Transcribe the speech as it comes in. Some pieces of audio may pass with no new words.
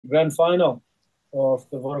Grand final of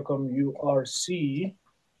the Vodacom URC.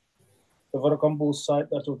 The Vodacom Bulls side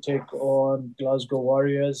that will take on Glasgow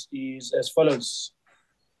Warriors is as follows.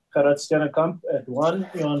 Gerard Steenekamp at 1,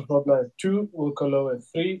 Johan Grobler at 2, Wilkolo at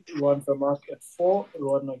 3, Johan Vermaak at 4,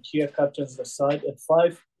 Rowan Nokia captains the side at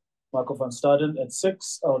 5, Marco van Staden at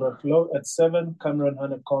 6, Ulrich Low at 7, Cameron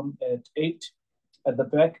Hanekom at 8. At the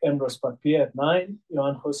back, Ambrose Papier at 9,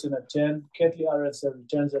 Johan Hussein at 10, Ketley RSL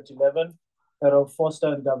returns at 11, Harold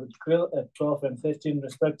Foster and David Krill at 12 and 13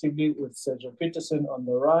 respectively, with Sergio Peterson on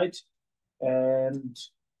the right and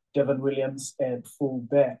Devon Williams at full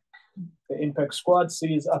back. The Impact squad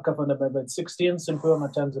sees Aka van der Merwe at 16, Simpiwe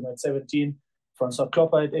Matanzima at 17, Francois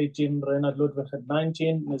Klopper at 18, Renard Ludwig at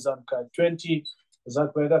 19, Nizamka at 20,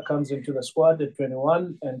 Zach Berger comes into the squad at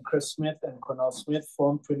 21, and Chris Smith and Conal Smith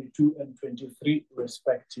form 22 and 23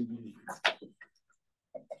 respectively.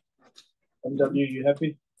 MW, you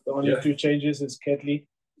happy? The only two changes is Ketley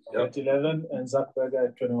at 11 and Zach Berger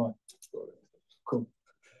at 21. Cool.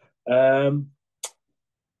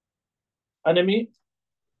 Anemi?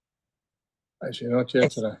 Actually, not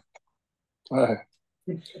yet today. Hi.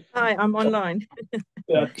 Hi, I'm online.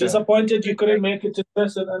 Disappointed you couldn't make it to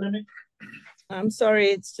person, Anemi? I'm sorry,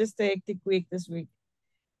 it's just a hectic week this week.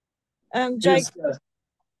 Jake,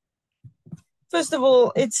 first of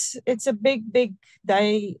all, it's a big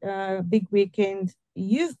day, big weekend.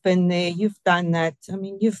 You've been there, you've done that. I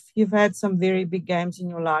mean, you've had some very big games in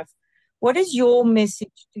your life. What is your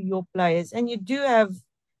message to your players? And you do have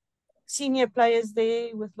senior players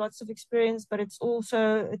there with lots of experience, but it's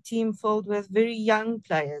also a team filled with very young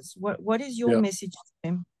players. What is your message to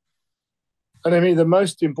them? And I mean, the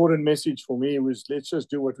most important message for me was let's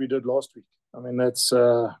just do what we did last week. I mean, that's,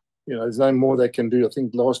 there's no more they can do. I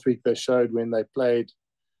think last week they showed when they played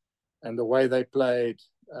and the way they played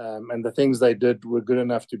and the things they did were good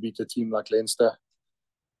enough to beat a team like Leinster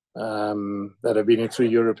that have been in 3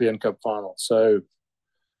 European Cup finals. So,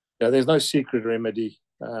 there's no secret remedy.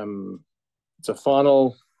 It's a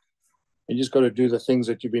final. You just got to do the things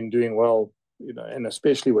that you've been doing well, and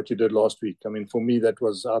especially what you did last week. I mean, for me, that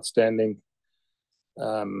was outstanding.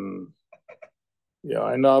 And we've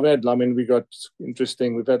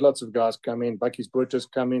had lots of guys come in. Bakkies Butchers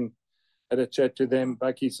come in, had a chat to them.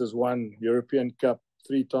 Bakkies has won European Cup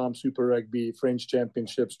 3 times, Super Rugby, French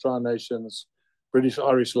Championships, Tri-Nations, British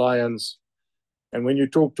Irish Lions. And when you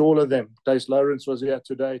talk to all of them, Tace Lawrence was here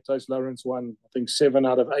today. Tace Lawrence won, I think, 7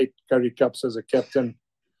 out of 8 Currie Cups as a captain.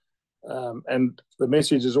 And the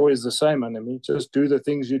message is always the same, and I mean, just do the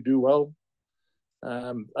things you do well.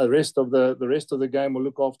 The rest of the game will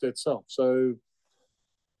look after itself. So,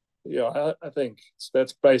 I think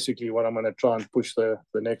that's basically what I'm going to try and push the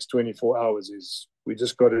next 24 hours is we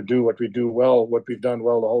just got to do what we do well, what we've done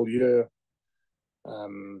well the whole year.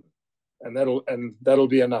 And that'll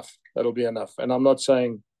be enough. That'll be enough. And I'm not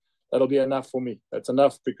saying that'll be enough for me. That's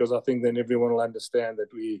enough because I think then everyone will understand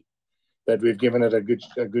that we've given it a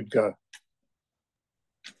good go.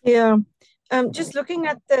 Yeah. Just looking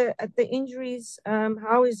at the injuries,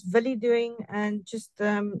 how is Willie doing? And just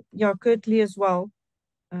Currie as well.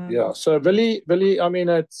 So Willie. I mean,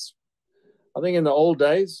 I think in the old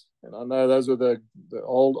days, and I know those were the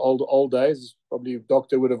old days. Probably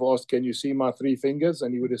doctor would have asked, "Can you see my 3 fingers?"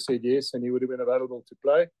 And he would have said yes, and he would have been available to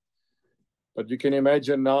play. But you can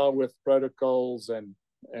imagine now with protocols and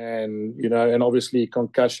obviously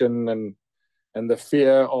concussion and the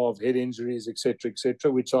fear of head injuries, etc.,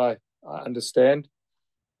 which I understand.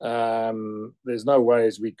 There's no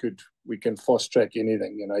ways we can fast track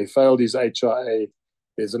anything. He failed his HIA.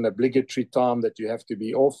 There's an obligatory time that you have to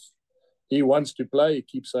be off. He wants to play. He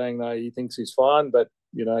keeps saying no, he thinks he's fine. But,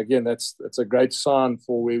 again, that's a great sign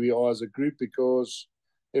for where we are as a group because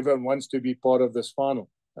everyone wants to be part of this final.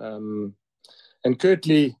 And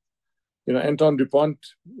Currie, Anton Dupont,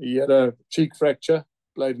 he had a cheek fracture,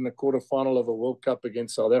 played in the quarterfinal of a World Cup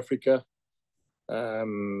against South Africa.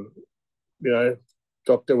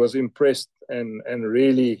 Doctor was impressed and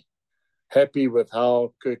really happy with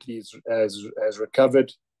how Currie has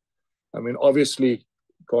recovered. I mean, obviously,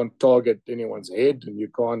 can't target anyone's head, and you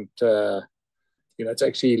can't. It's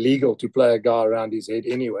actually illegal to play a guy around his head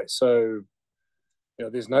anyway. So,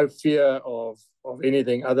 there's no fear of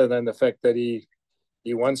anything other than the fact that he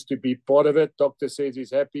wants to be part of it. Doctor says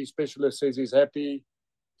he's happy. Specialist says he's happy.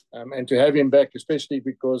 And to have him back, especially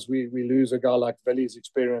because we lose a guy like Willie's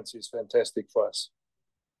experience, is fantastic for us.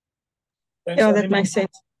 Thanks, that makes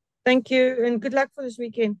sense. Thank you, and good luck for this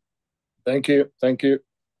weekend. Thank you.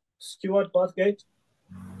 Stuart Bathgate.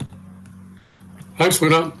 Thanks,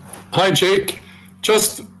 Luna. Hi, Jake.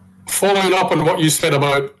 Just following up on what you said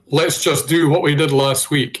about let's just do what we did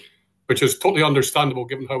last week. which is totally understandable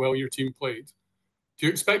given how well your team played. Do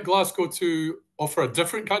you expect Glasgow to offer a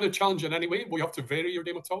different kind of challenge in any way? Will you have to vary your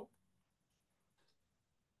game at all?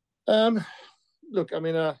 Look, I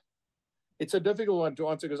mean, it's a difficult one to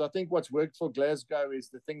answer because I think what's worked for Glasgow is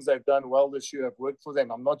the things they've done well this year have worked for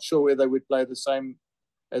them. I'm not sure whether they would play the same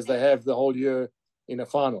as they have the whole year in a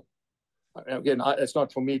final. Again, it's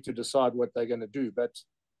not for me to decide what they're going to do, but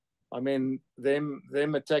I mean, them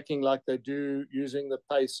attacking like they do, using the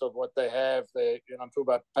pace of what they have. I'm talking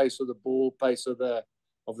about pace of the ball, pace of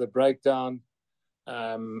the breakdown.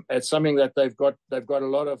 It's something that they've got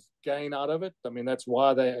a lot of gain out of it. I mean, that's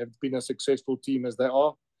why they have been a successful team as they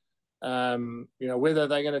are. Whether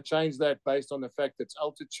they're going to change that based on the fact it's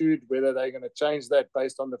altitude, whether they're going to change that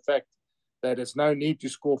based on the fact that it's no need to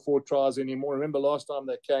score 4 tries anymore. Remember last time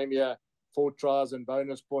they came here, 4 tries and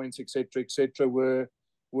bonus points, etc.,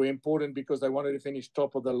 were important because they wanted to finish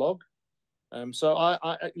top of the log. So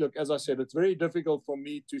I look, as I said, it's very difficult for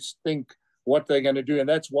me to think what they're going to do, and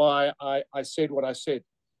that's why I said what I said.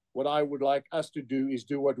 What I would like us to do is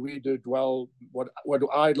do what we did well. What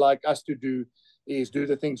I'd like us to do is do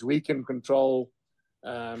the things we can control,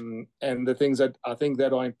 and the things that I think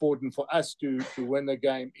that are important for us to win the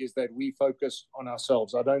game is that we focus on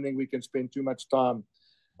ourselves. I don't think we can spend too much time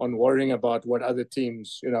on worrying about what other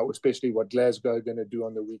teams, especially what Glasgow are going to do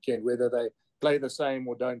on the weekend, whether they play the same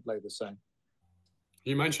or don't play the same.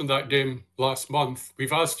 You mentioned that game last month.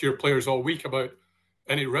 We've asked your players all week about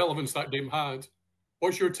any relevance that game had.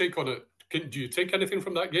 What's your take on it? Do you take anything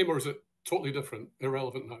from that game, or is it totally different,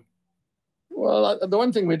 irrelevant now? Well, the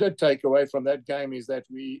one thing we did take away from that game is that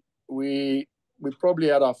we probably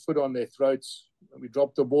had our foot on their throats. We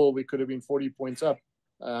dropped the ball. We could have been 40 points up.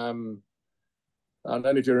 I don't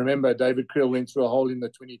know if you remember, David Creel went through a hole in the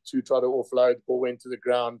 22, tried to offload, the ball went to the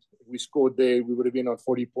ground. If we scored there, we would have been on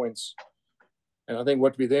 40 points. And I think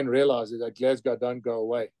what we then realized is that Glasgow don't go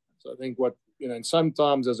away. So I think and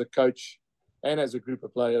sometimes as a coach and as a group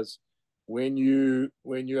of players, when you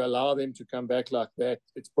allow them to come back like that,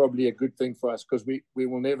 it's probably a good thing for us because we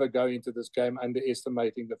will never go into this game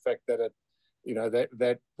underestimating the fact that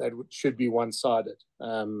that should be one-sided.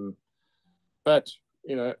 But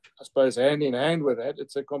I suppose hand in hand with that,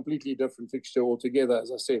 it's a completely different fixture altogether.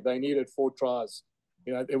 As I said, they needed 4 tries.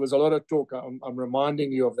 There was a lot of talk. I'm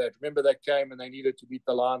reminding you of that. Remember that game and they needed to beat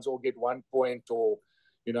the Lions or get 1 point or,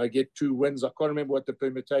 get 2 wins. I can't remember what the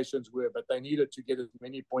permutations were, but they needed to get as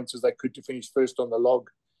many points as they could to finish first on the log.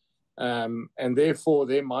 And therefore,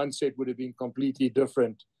 their mindset would have been completely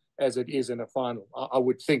different as it is in a final, I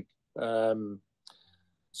would think.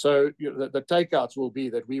 So the takeouts will be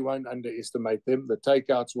that we won't underestimate them. The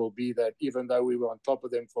takeouts will be that even though we were on top of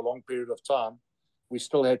them for a long period of time, we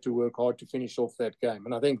still had to work hard to finish off that game.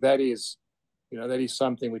 And I think that is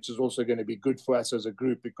something which is also going to be good for us as a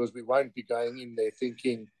group because we won't be going in there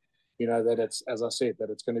thinking, that it's, as I said, that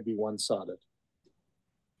it's going to be one-sided.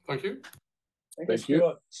 Thank you. Thank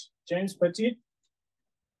you. James Petit.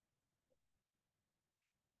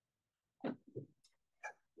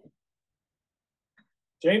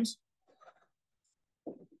 James?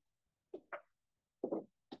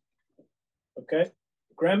 Okay.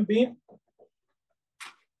 Graham Bean?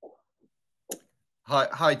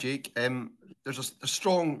 Hi, Jake. There's a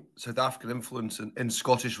strong South African influence in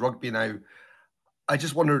Scottish rugby now. I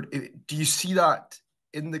just wondered, do you see that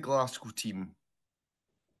in the Glasgow team?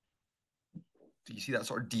 Do you see that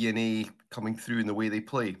sort of DNA coming through in the way they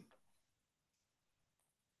play?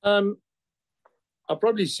 I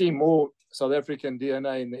probably see more South African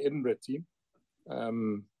DNA in the Edinburgh team.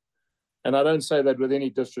 And I don't say that with any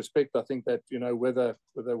disrespect. I think that, with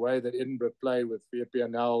the way that Edinburgh play with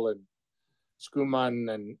VPNL and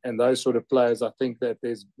Skuman and those sort of players, I think that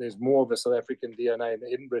there's more of a South African DNA in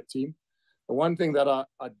the Edinburgh team. The one thing that I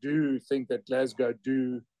do think that Glasgow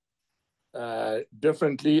do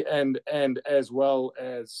differently and as well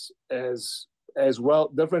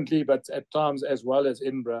differently, but at times as well as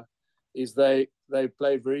Edinburgh, is they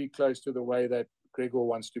play very close to the way that Gregor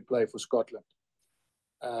wants to play for Scotland.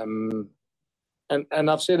 And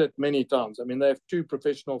I've said it many times. I mean, they have 2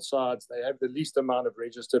 professional sides. They have the least amount of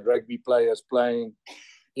registered rugby players playing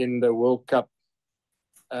in the World Cup.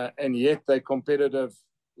 And yet they're competitive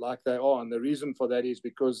like they are. And the reason for that is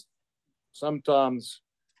because sometimes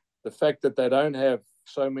the fact that they don't have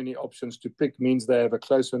so many options to pick means they have a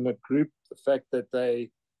closer-knit group. The fact that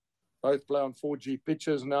they both play on 4G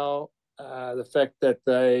pitches now, the fact that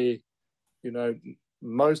they,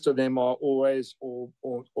 most of them are always or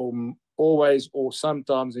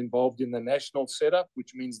sometimes involved in the national setup,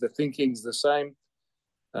 which means the thinking's the same.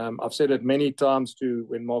 I've said it many times too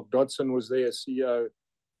when Mark Dodson was there as CEO.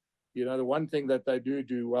 the one thing that they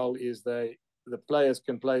do well is the players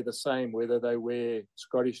can play the same whether they wear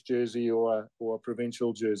Scottish jersey or a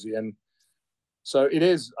provincial jersey. And so it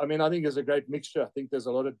is, I think it's a great mixture. I think there's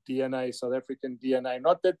a lot of DNA, South African DNA.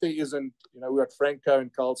 Not that there isn't, we've got Franco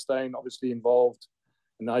and Carl Steyn obviously involved.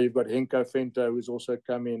 And now you've got Henko Venter, who's also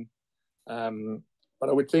come in. But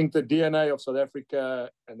I would think the DNA of South Africa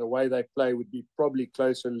and the way they play would be probably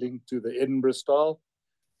closer linked to the Edinburgh style.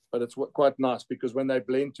 But it's quite nice because when they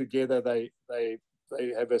blend together, they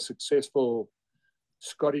have a successful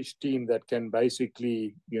Scottish team that can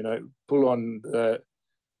basically, pull on the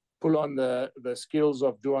skills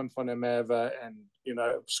of Duan van der Merwe and,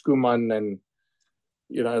 Schoeman and,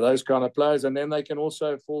 those kind of players. And then they can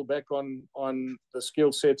also fall back on the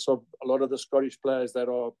skill sets of a lot of the Scottish players that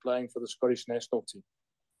are playing for the Scottish national team.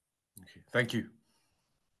 Okay. Thank you.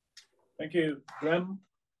 Thank you. Graham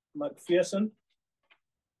McPherson.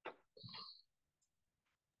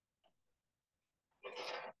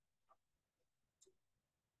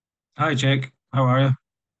 Hi, Jake. How are you?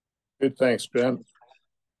 Good, thanks, Graham.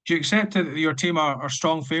 Do you accept that your team are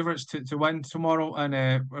strong favourites to win tomorrow, and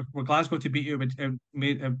were Glasgow to beat you would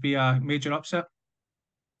be a major upset?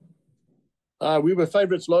 We were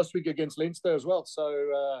favourites last week against Leinster as well,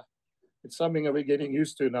 so it's something that we're getting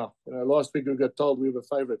used to now. Last week we got told we were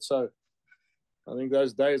favourites, so I think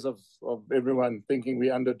those days of everyone thinking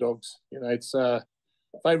we're underdogs, it's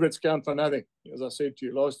favourites count for nothing. As I said to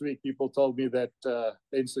you last week, people told me that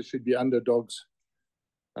Leinster should be underdogs.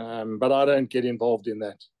 But I don't get involved in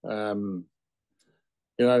that.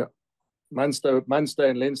 Munster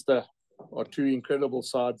and Leinster are two incredible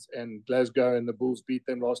sides, and Glasgow and the Bulls beat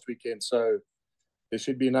them last weekend. So there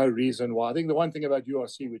should be no reason why. I think the one thing about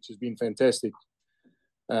URC, which has been fantastic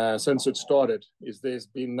since it started, is there's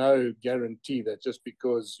been no guarantee that just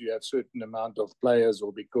because you have certain amount of players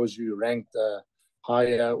or because you ranked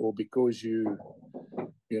higher or because you're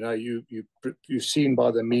seen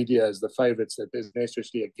by the media as the favourites, that there's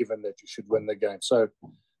necessarily a given that you should win the game. So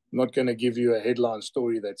I'm not going to give you a headline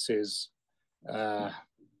story that says,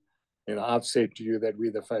 I've said to you that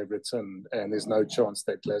we're the favourites and there's no chance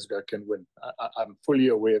that Glasgow can win. I'm fully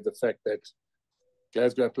aware of the fact that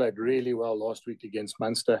Glasgow played really well last week against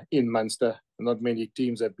Munster, in Munster. Not many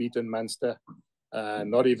teams have beaten Munster,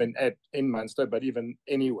 not even in Munster, but even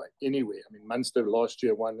anywhere. Munster last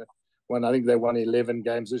year won, I think they won 11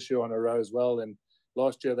 games this year on a row as well. And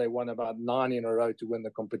last year they won about 9 in a row to win the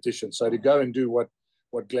competition. So to go and do what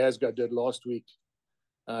Glasgow did last week,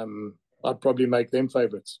 I'd probably make them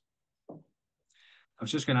favourites. I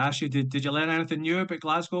was just going to ask you, did you learn anything new about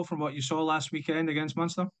Glasgow from what you saw last weekend against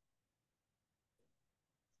Munster?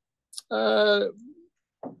 I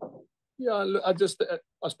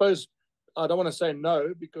suppose I don't want to say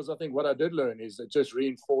no, because I think what I did learn is it just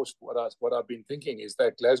reinforced what I've been thinking, is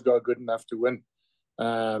that Glasgow are good enough to win.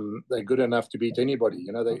 They're good enough to beat anybody.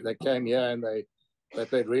 They came here and they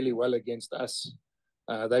played really well against us.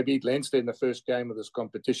 They beat Leinster in the first game of this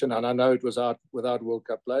competition, and I know it was out without World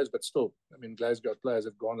Cup players, but still, Glasgow players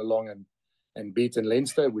have gone along and beaten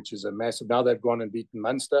Leinster, which is a massive. Now they've gone and beaten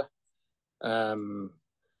Munster.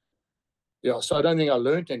 So I don't think I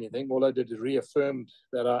learned anything. All I did is reaffirmed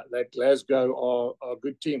that Glasgow are a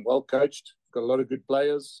good team, well coached, got a lot of good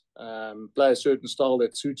players, play a certain style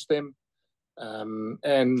that suits them,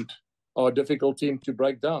 and are a difficult team to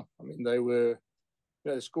break down.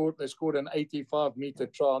 They scored an 85-meter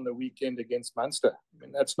try on the weekend against Munster.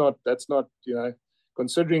 That's not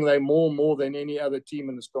considering they're more than any other team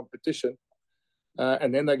in this competition.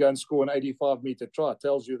 And then they go and score an 85-meter try. It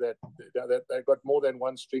tells you that they've got more than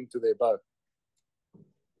one string to their bow.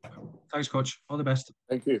 Thanks, Coach. All the best.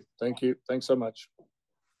 Thank you. Thanks so much.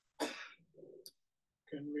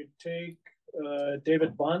 Can we take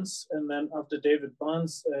David Barnes, and then after David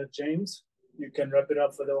Barnes, James, you can wrap it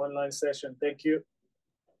up for the online session. Thank you.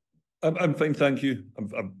 I'm fine, thank you.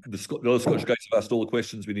 The other Scottish guys have asked all the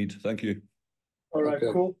questions we need. Thank you. All right,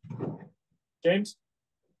 okay. Cool. James?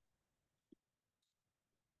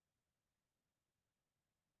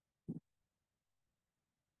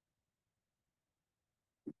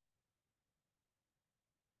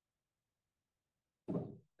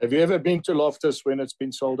 Have you ever been to Loftus when it's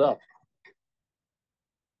been sold out?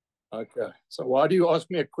 Okay, so why do you ask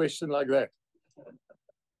me a question like that?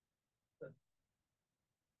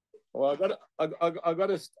 Well, I got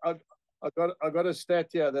a stat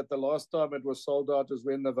here that the last time it was sold out was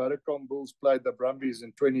when the Vodacom Bulls played the Brumbies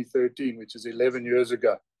in 2013, which is 11 years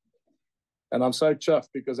ago. And I'm so chuffed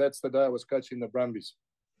because that's the day I was coaching the Brumbies.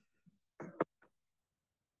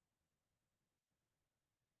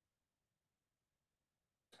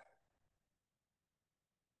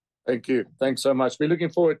 Thank you. Thanks so much. We're looking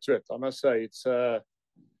forward to it. I must say, it's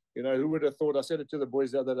you know, who would have thought? I said it to the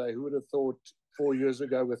boys the other day. Who would have thought 4 years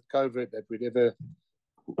ago with COVID that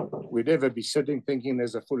we'd ever be sitting thinking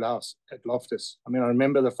there's a full house at Loftus? I mean, I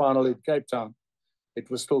remember the final in Cape Town. It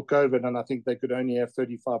was still COVID, and I think they could only have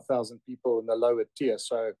 35,000 people in the lower tier.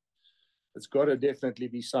 So it's got to definitely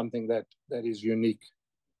be something that is unique.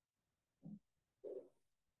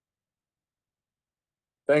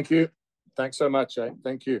 Thank you. Thanks so much, eh?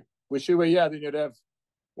 Thank you. Wish you were here, then you'd have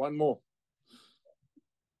one more.